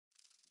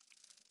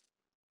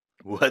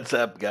What's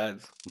up,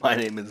 guys? My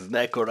name is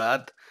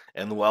Nekorat,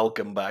 and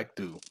welcome back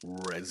to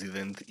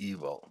Resident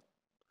Evil.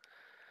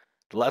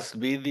 The last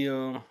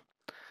video,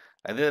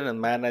 I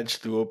didn't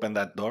manage to open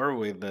that door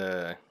with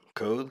the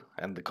code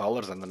and the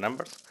colors and the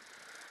numbers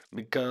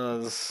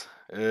because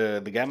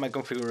the gamma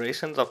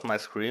configurations of my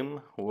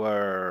screen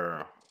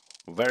were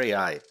very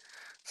high.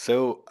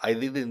 So I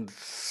didn't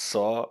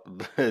saw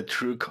the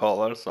true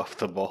colors of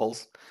the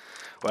balls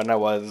when I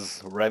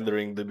was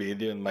rendering the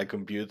video in my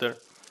computer.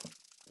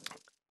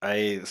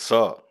 I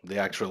saw the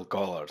actual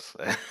colors.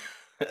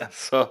 I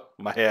saw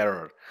my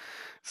error.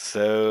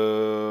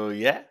 So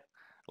yeah,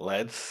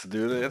 let's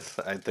do this.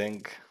 I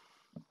think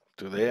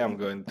today I'm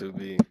going to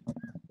be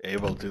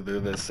able to do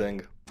this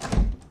thing.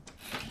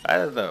 I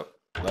don't know.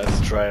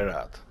 Let's try it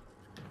out.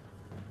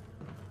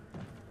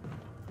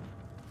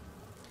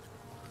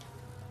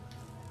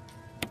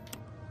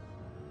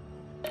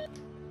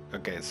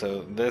 Okay,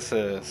 so this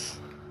is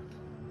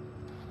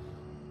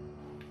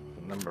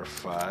number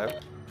 5.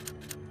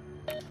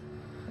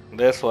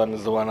 This one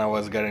is the one I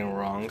was getting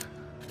wrong.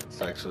 It's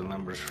actually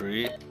number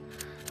 3.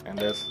 And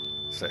this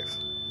 6.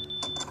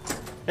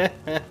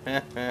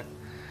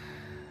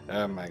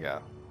 Oh my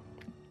god.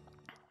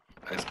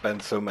 I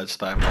spent so much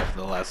time off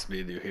the last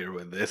video here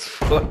with this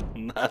for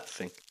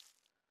nothing.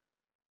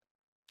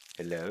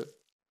 Hello?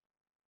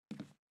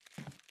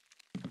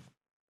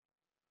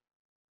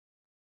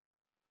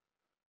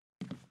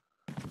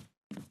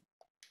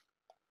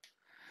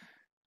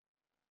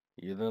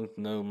 You don't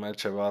know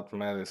much about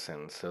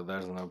medicine, so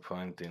there's no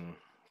point in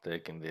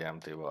taking the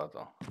empty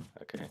bottle.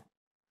 Okay.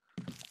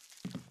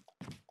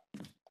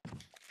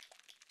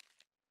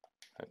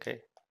 Okay.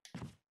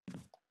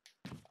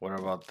 What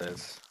about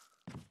this?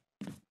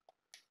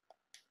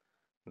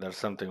 There's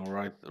something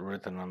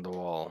written on the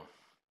wall.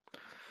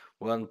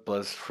 1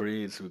 plus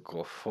 3 is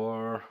equal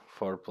 4.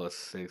 4 plus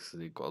 6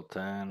 is equal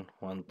 10.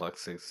 1 plus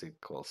 6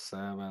 equals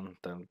 7.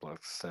 10 plus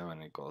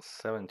 7 equals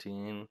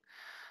 17.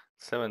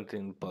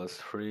 17 plus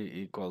 3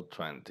 equals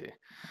 20.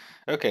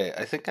 Okay,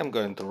 I think I'm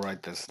going to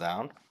write this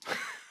down.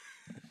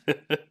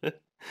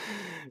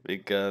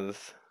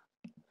 Because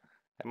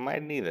I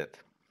might need it.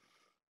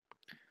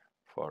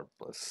 4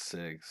 plus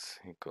 6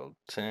 equals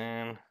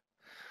 10.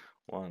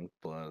 1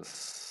 plus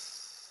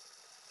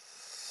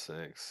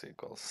 6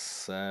 equals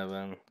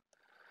 7.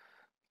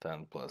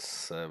 10 plus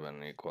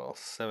 7 equals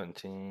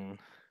 17.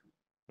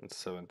 And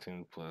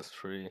 17 plus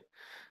 3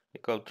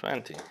 equals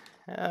 20.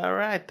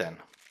 Alright then.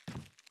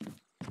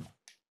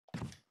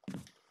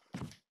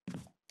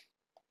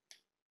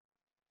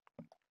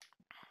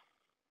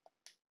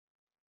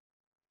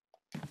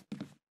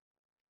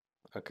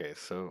 Okay,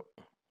 so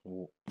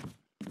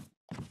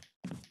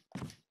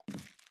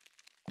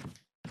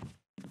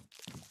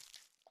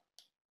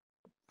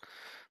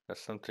there's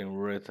something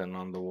written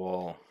on the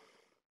wall.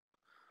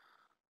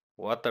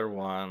 Water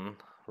 1,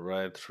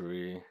 red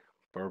 3,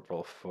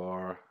 purple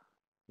 4,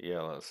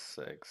 yellow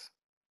 6.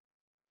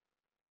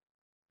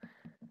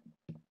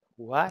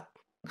 What?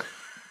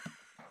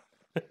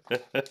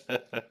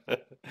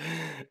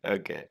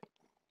 Okay.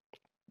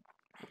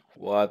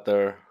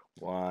 Water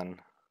 1,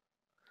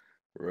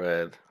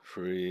 red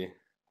 3,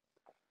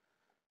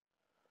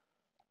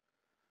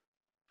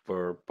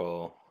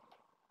 purple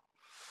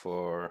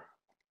 4,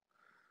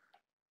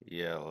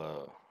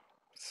 yellow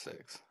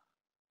 6.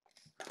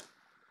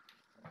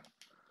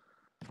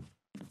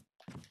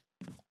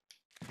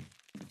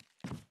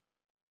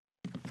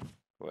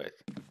 Wait.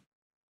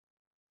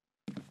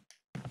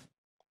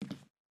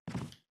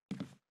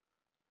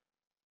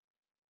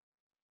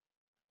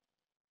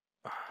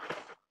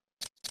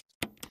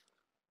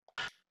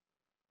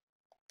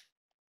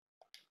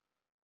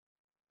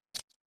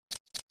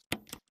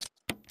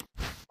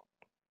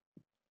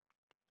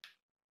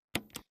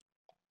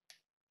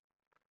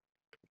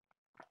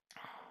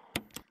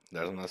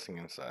 There's nothing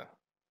inside.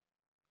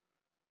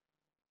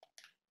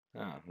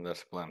 Ah,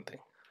 there's plenty.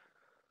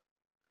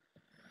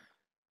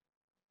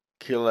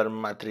 Killer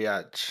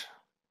matriarch.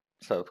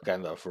 Some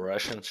kind of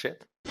Russian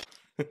shit.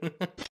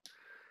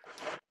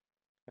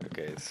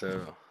 Okay,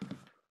 so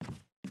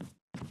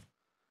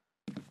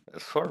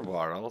there's 4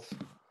 bottles.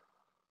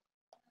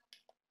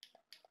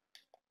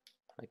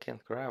 I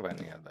can't grab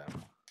any of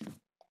them.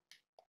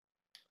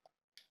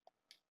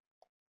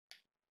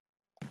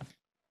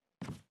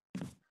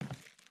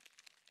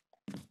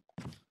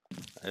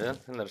 I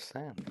don't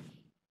understand.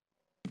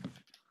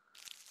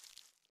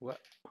 What?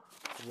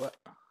 What?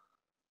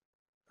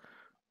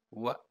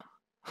 What?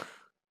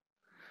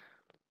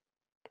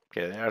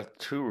 Okay, there are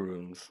 2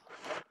 rooms.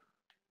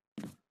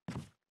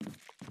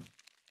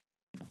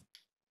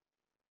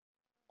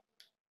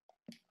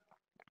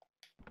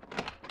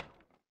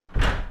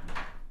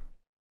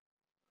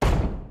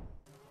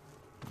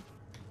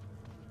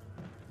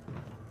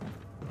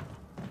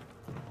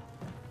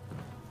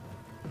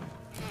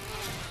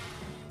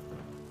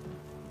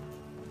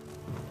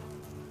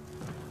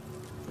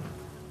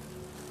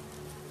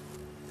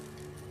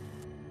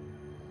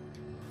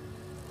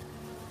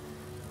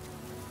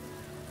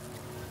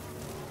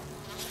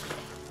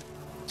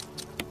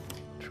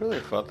 truly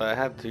thought I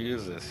had to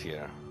use this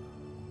here.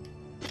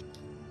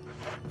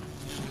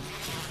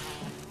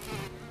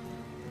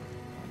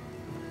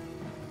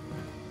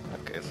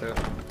 Okay, so...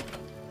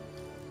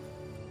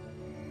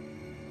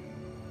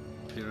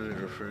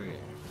 Fury free.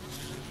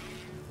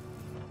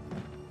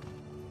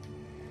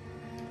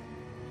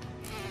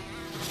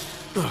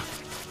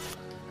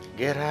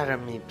 Get out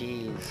of me,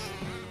 bees.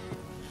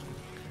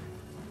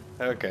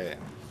 Okay.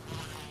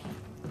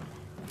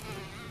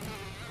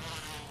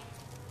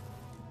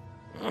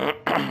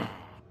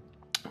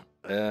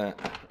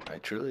 I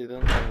truly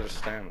don't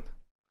understand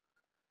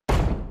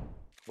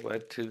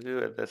what to do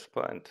at this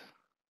point.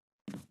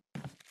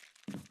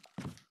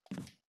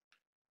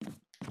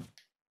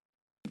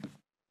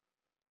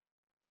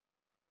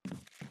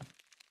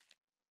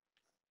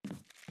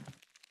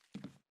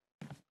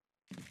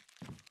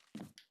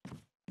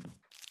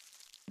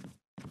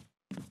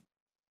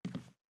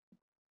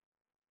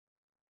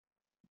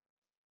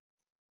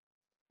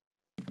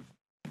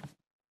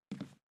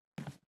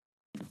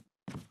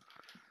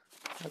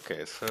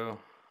 Okay, so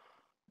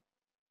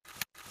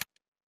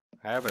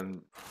I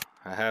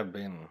have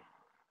been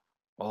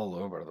all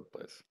over the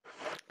place.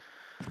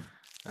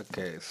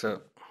 Okay,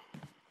 so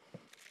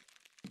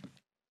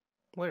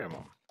wait a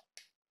moment.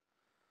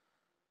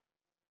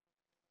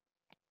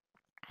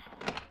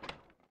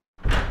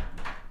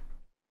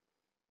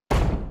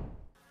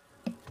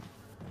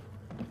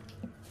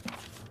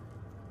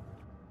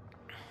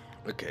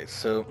 Okay,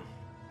 so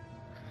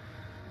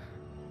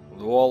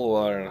the wall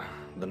where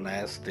the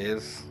nest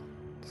is,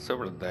 it's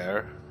over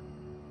there.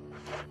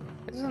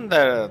 Isn't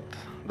that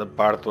the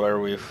part where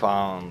we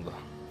found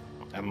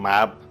a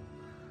map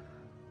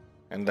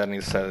and then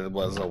he said it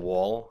was a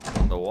wall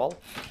on the wall?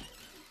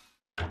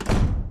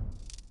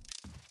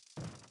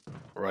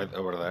 Right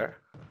over there.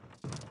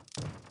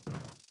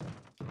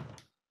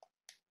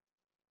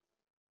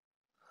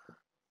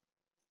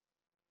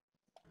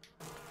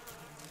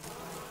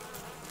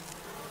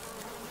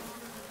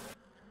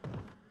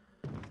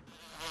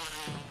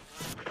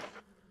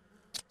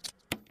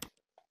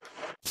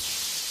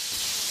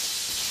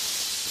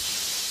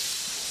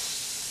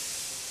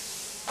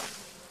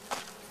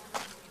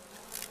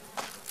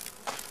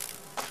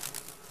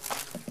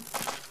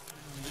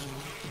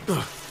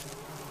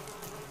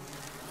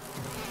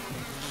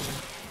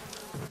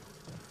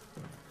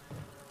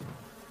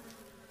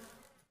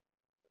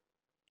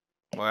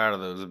 Why are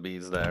those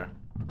bees there?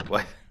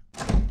 What?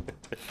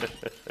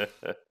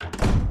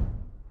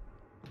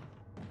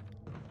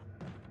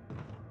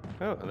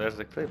 Oh, there's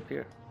the clip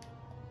here.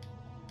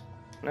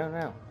 No,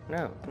 no,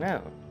 no,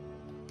 no.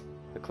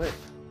 The clip.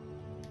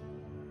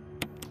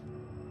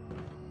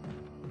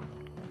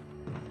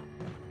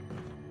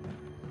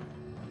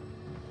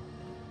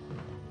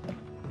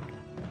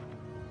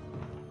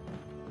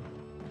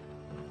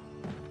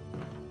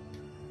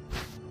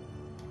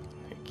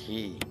 The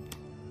key.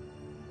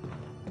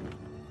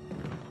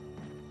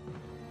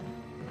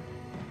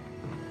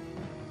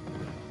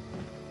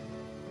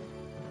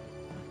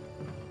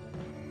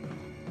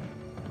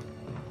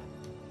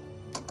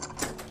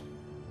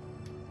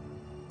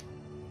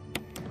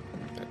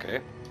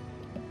 Okay.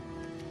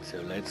 So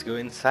let's go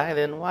inside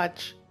and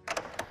watch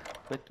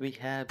what we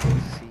have to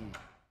see.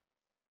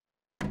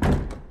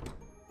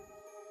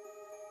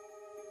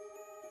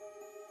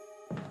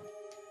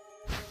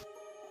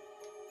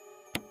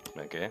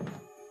 Okay.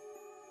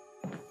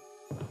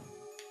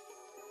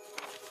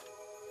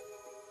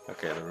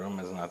 Okay, the room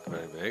is not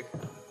very big.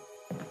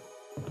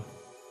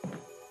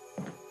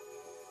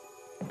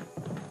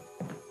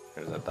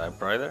 There's a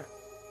typewriter.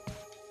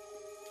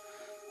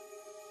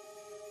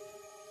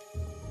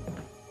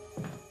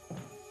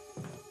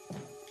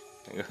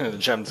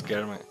 Jump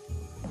scare me.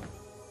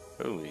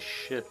 Holy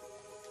shit.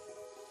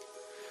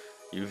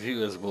 Your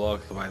view is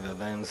blocked by the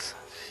dense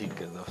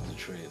thicket of the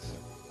trees.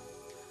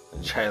 A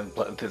giant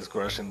plant is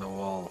crushing the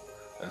wall.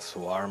 A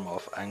swarm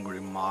of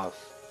angry moths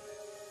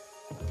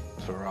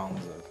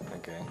surrounds it.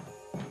 Okay.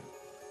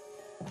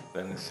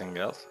 Anything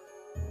else?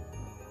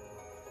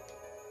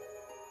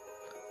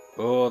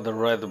 Oh, the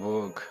red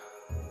book.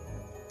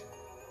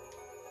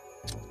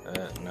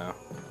 No.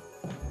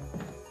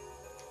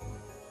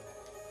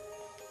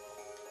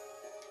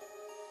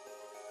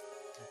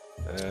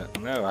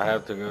 No, I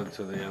have to go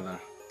to the other.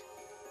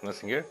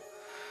 Nothing here?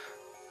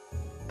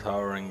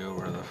 Towering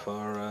over the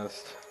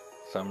forest.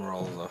 Some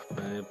rolls of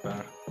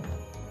paper.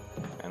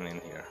 And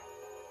in here.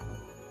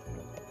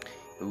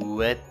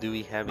 What do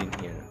we have in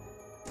here?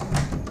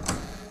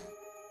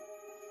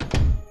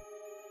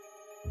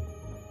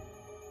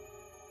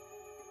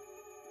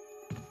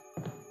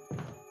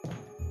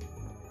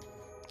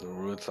 The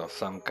roots of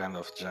some kind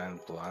of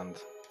giant plant.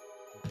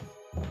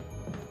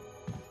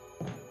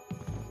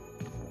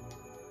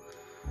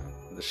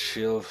 The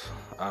shelves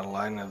are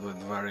lined with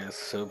various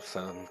soaps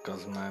and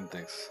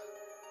cosmetics.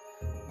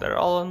 They're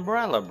all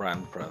Umbrella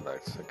brand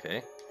products,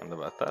 okay? And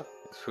about that,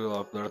 it's full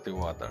of dirty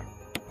water.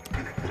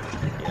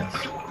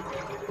 Yes.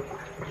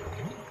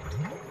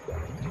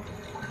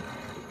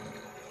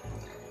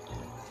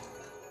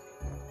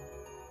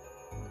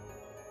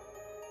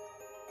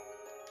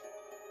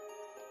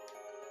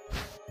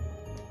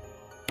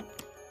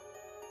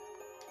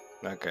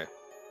 Okay,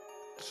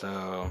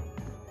 so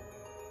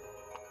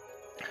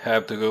I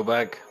have to go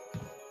back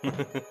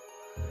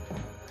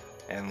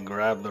and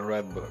grab the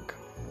red book.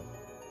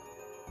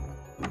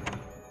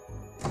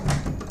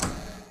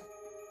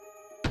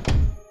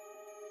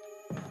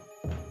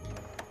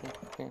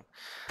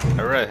 I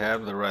already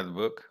have the red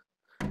book,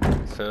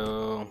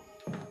 so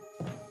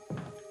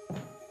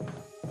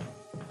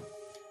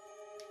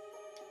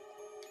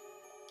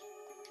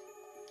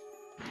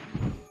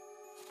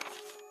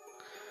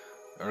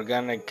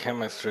organic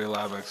chemistry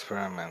lab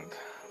experiment.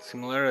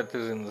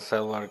 Similarities in the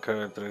cellular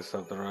characteristics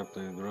of the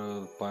rapid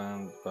growth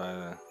plant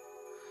by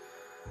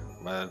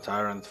the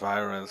tyrant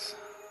virus.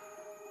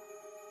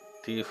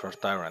 T for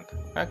tyrant.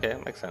 Okay,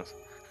 makes sense.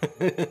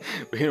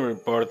 Being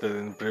reported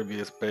in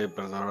previous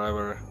papers,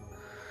 however,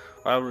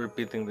 while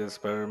repeating the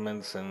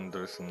experiments, and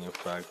there's a new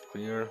fact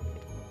here,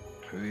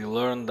 we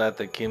learned that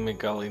a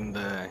chemical in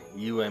the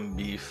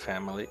UMB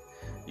family,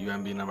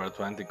 UMB number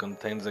 20,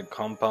 contains a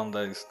compound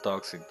that is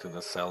toxic to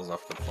the cells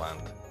of the plant.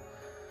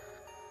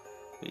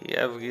 We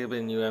have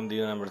given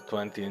UMD number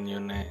 20 a new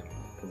name,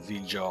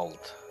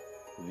 VJOLT.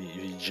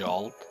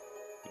 VJOLT?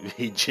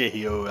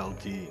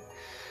 VJOLT.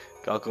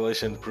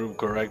 Calculation proved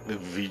correct. The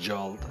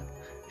VJOLT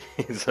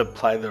is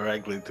applied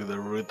directly to the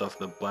root of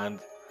the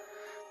plant.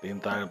 The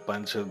entire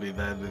plant should be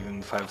dead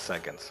within 5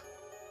 seconds.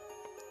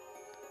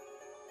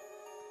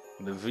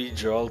 The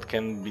VJOLT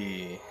can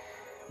be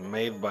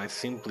made by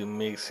simply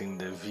mixing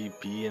the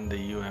VP and the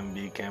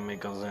UMB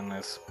chemicals in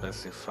a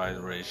specified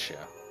ratio.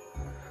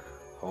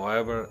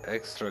 However,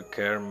 extra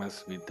care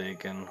must be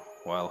taken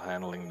while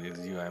handling these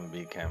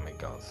UMB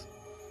chemicals.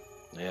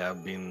 They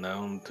have been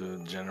known to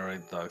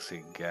generate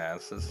toxic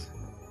gases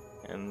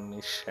and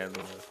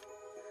misschedule.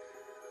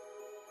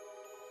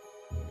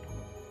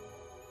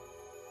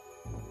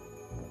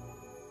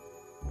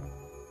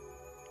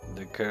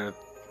 The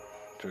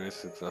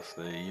characteristics of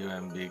the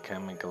UMB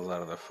chemicals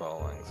are the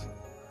following.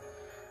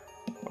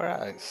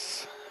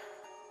 Whereas,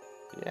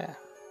 yeah,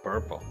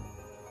 purple.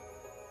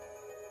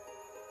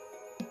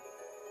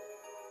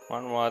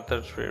 1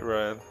 water, 3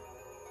 red.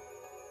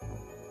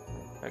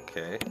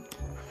 Okay.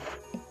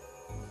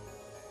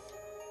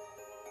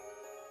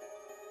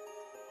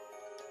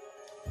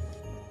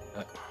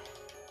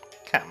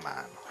 Come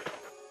on.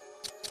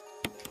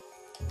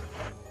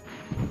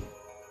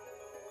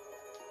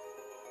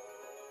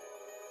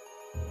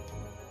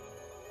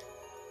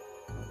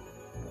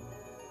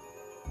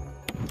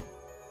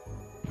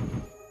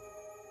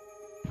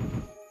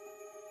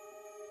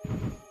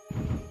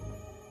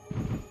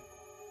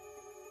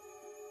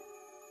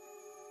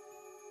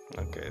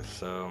 Okay,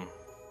 so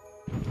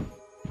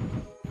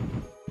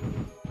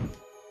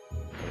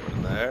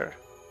over there.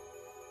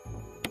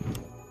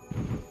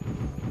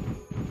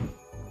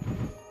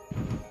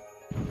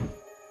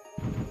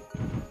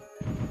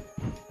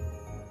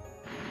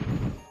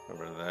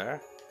 Over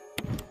there.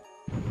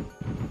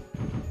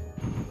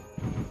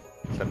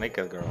 It's a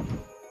naked girl,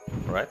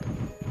 right?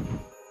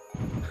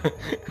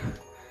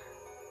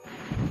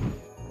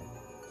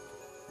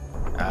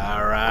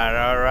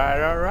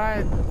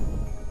 Alright.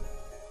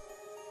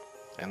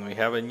 And we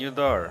have a new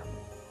door.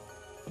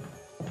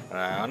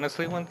 I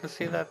honestly want to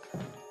see that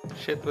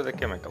shit with the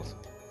chemicals.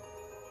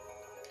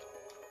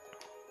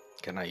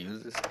 Can I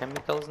use these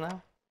chemicals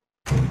now?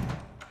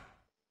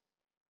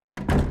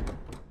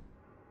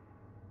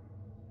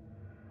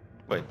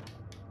 Wait,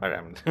 what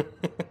am I doing?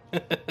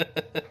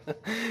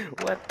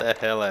 What the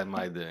hell am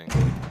I doing?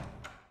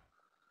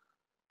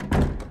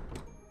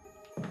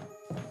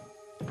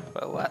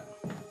 But what?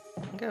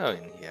 Go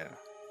in here.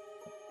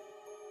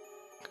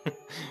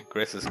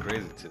 Grace is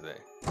crazy today.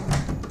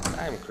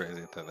 I'm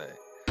crazy today.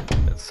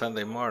 It's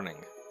Sunday morning.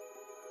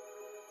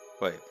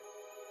 Wait.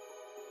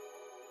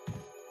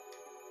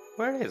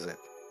 Where is it?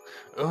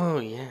 Oh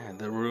yeah,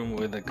 the room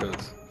with the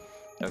coats.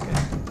 Okay.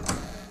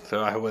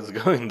 So I was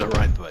going the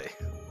right way.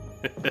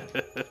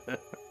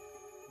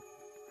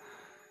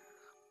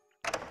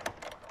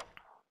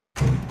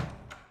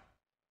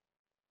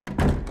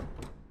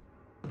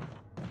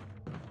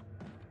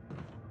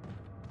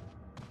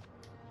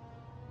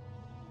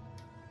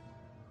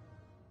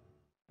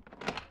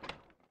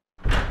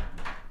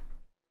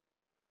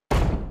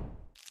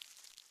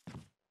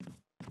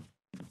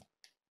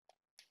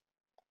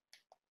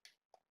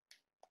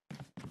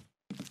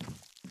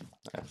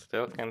 I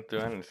still can't do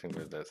anything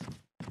with this.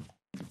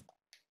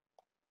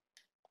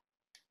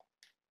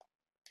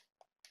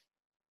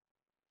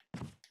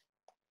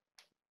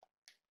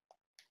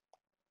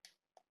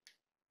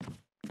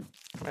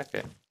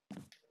 Okay.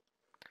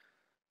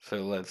 So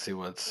let's see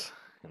what's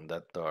in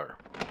that door.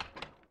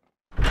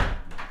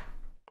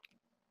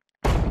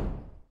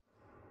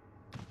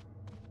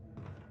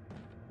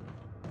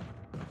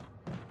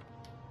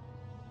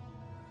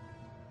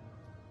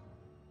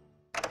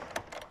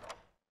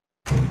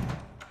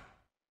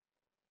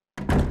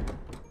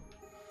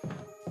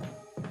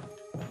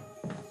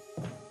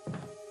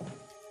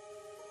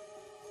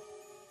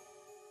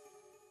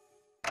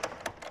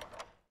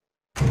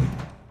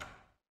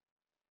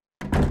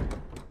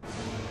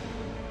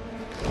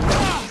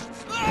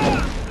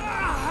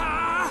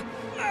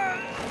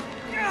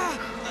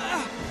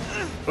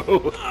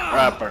 Oh,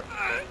 crapper.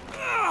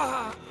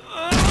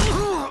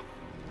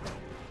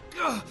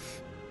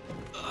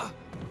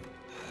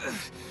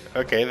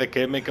 Okay, the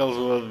chemicals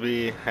will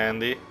be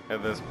handy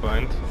at this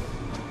point.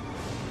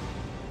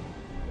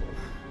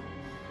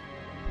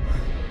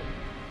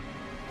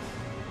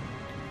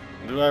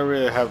 Do I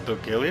really have to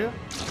kill you?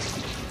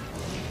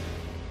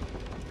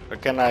 Or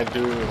can I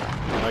do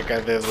like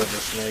I did with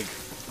the snake?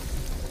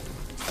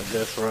 I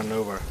just run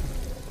over.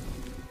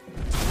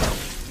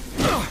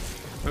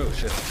 Oh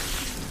shit.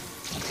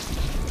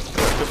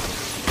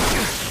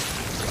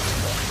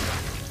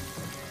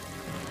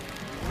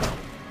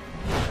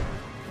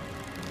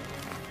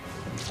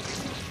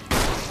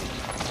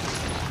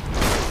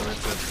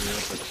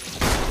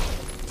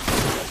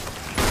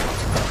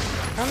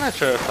 I'm not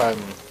sure if I'm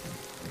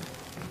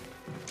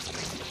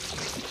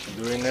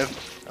doing it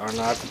or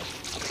not.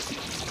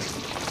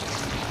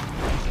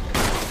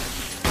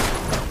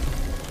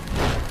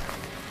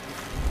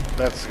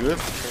 That's good.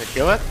 Can you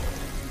kill it?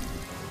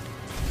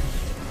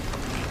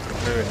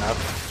 Maybe not.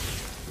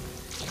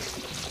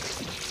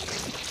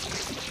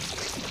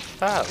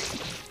 Stop.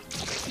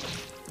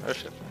 Oh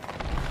shit.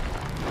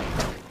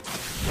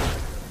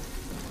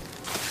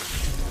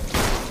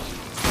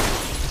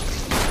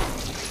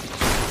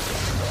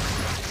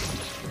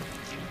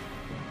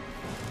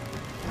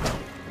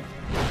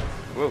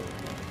 Whoa.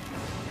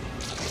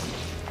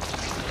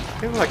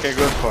 Seems like a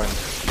good point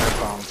I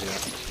found here.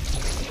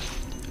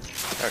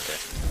 Okay,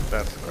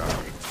 that's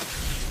rubber.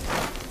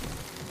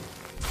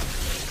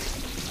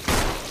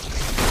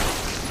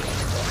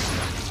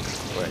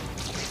 Wait.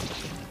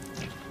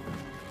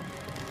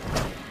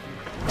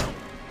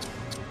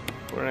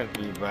 Wouldn't it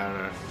be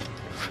better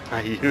if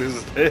I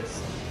use this?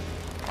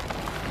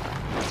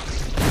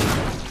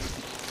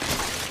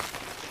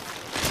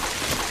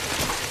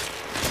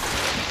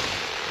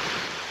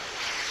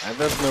 I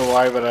don't know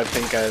why, but I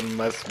think I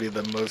must be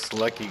the most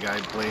lucky guy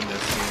playing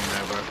this game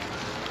ever.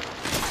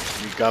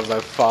 Because I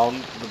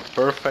found the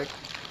perfect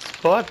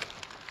spot.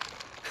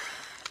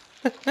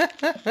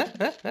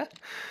 I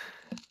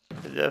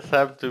just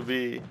have to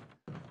be...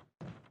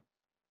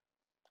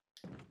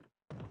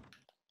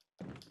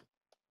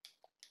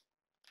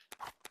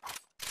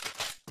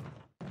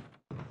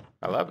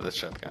 I love this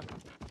shotgun.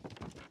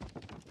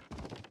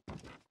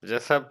 I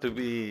just have to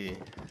be...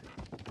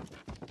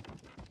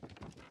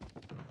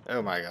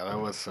 Oh my god, I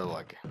was so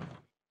lucky.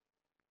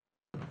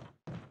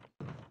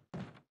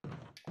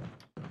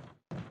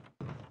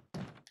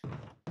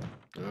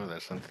 Oh,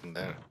 there's something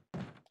there.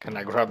 Can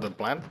I grab the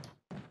plant?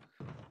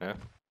 Yeah.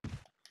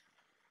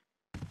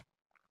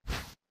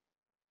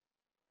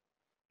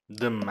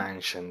 The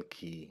mansion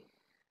key.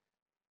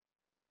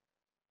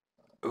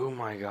 Oh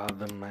my god,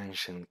 the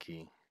mansion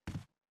key.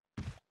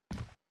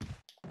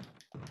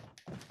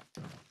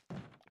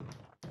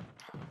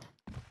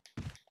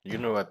 You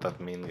know what that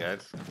means,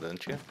 guys,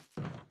 don't you?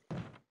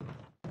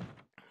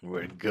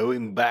 We're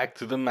going back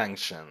to the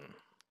mansion.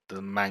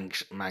 The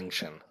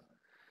mansion.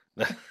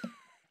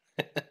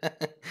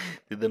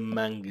 To the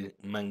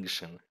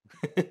mansion.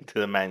 To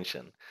the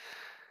mansion.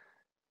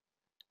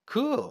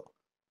 Cool.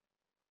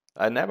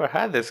 I never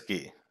had this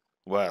key.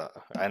 Well,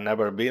 I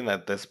never been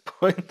at this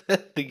point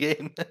at the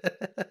game.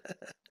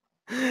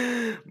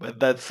 But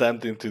that's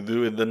something to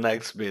do in the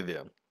next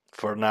video.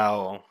 For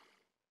now,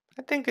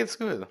 I think it's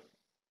good.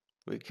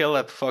 We kill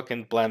that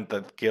fucking plant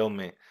that killed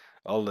me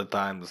all the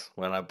times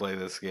when I played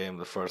this game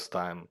the first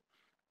time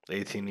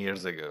 18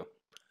 years ago.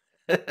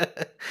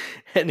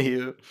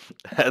 Anywho,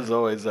 as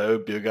always, I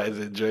hope you guys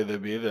enjoyed the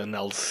video and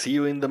I'll see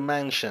you in the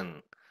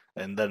mansion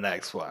in the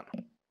next one.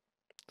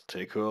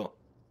 Stay cool.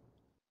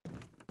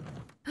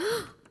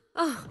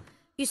 Oh,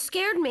 you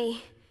scared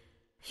me.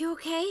 You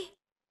okay?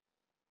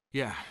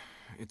 Yeah,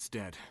 it's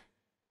dead.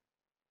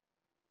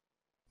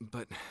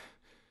 But...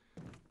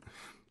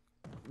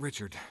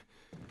 Richard...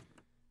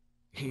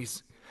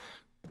 he's...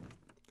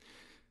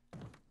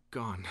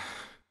 gone.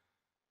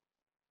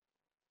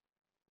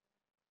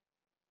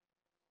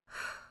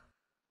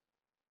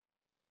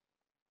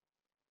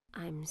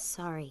 I'm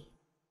sorry.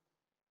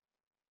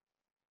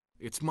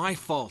 It's my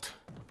fault.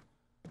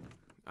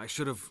 I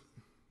should have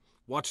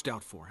watched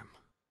out for him.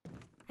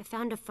 I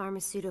found a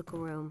pharmaceutical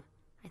room.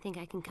 I think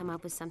I can come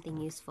up with something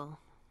useful.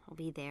 I'll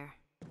be there.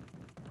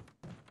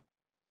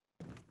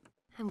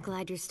 I'm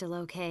glad you're still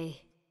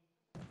okay.